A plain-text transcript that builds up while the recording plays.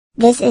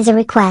This is a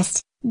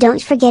request.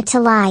 Don't forget to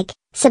like,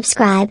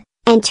 subscribe,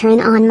 and turn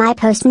on my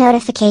post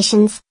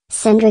notifications.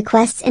 Send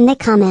requests in the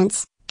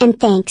comments, and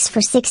thanks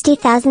for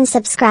 60,000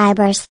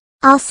 subscribers.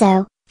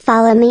 Also,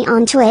 follow me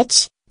on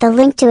Twitch, the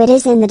link to it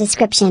is in the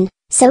description,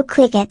 so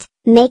click it,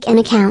 make an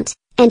account,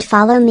 and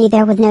follow me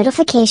there with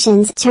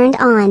notifications turned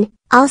on.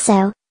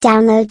 Also,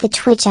 download the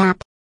Twitch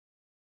app.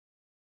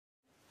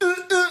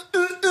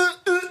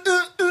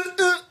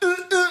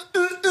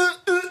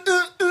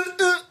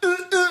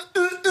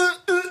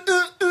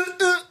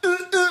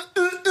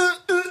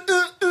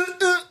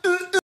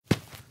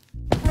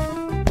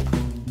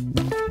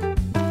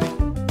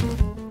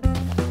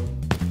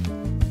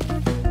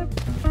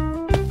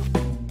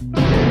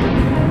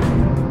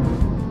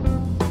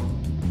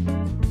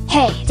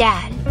 Hey,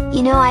 Dad,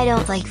 you know I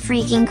don't like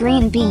freaking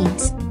green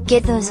beans.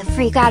 Get those a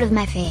freak out of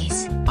my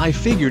face. I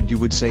figured you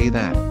would say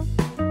that.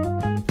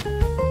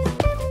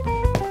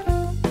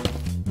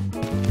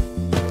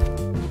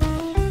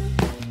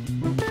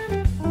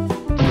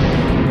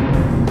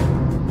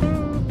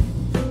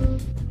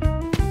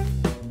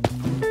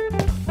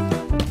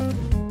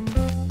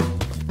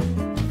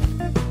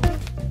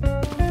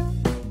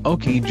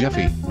 Okay,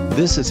 Jeffy,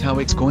 this is how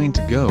it's going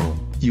to go.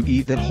 You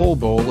eat that whole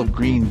bowl of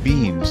green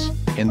beans,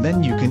 and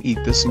then you can eat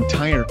this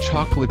entire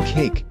chocolate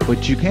cake,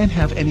 but you can't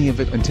have any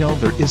of it until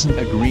there isn't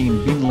a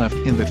green bean left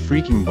in the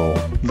freaking bowl.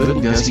 Little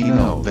does he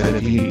know that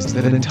if he eats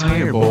that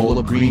entire bowl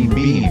of green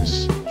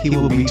beans, he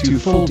will be too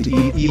full to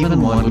eat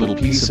even one little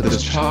piece of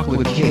this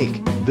chocolate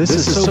cake. This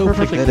is so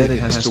perfect that it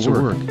has to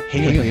work.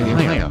 Hey,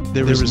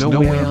 there is no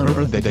way on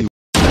earth that you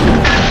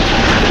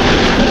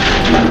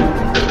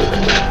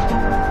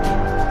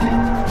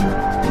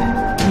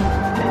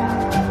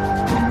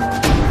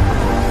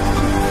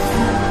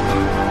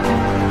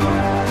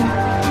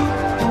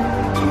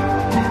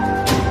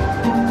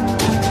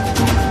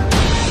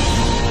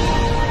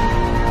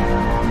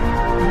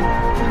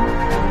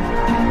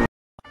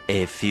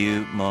A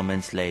few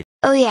moments later.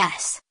 Oh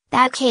yes,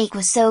 that cake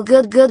was so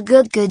good.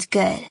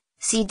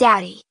 See,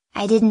 Daddy,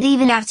 I didn't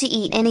even have to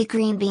eat any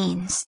green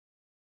beans.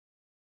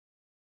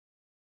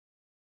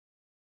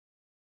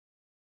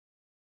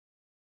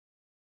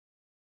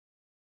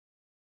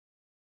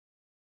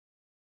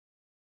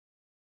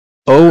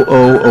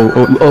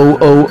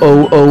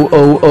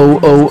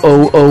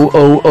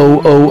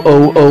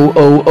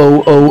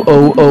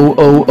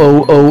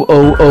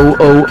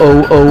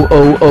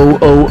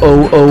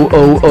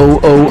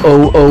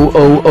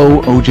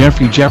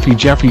 Jeffy,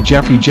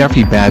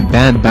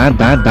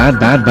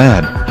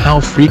 bad. How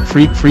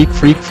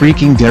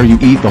freaking dare you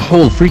eat the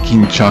whole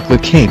freaking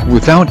chocolate cake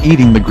without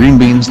eating the green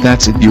beans?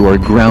 That's it, you are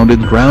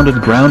grounded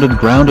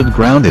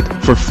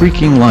for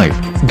freaking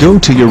life. Go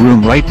to your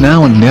room right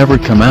now and never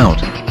come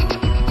out.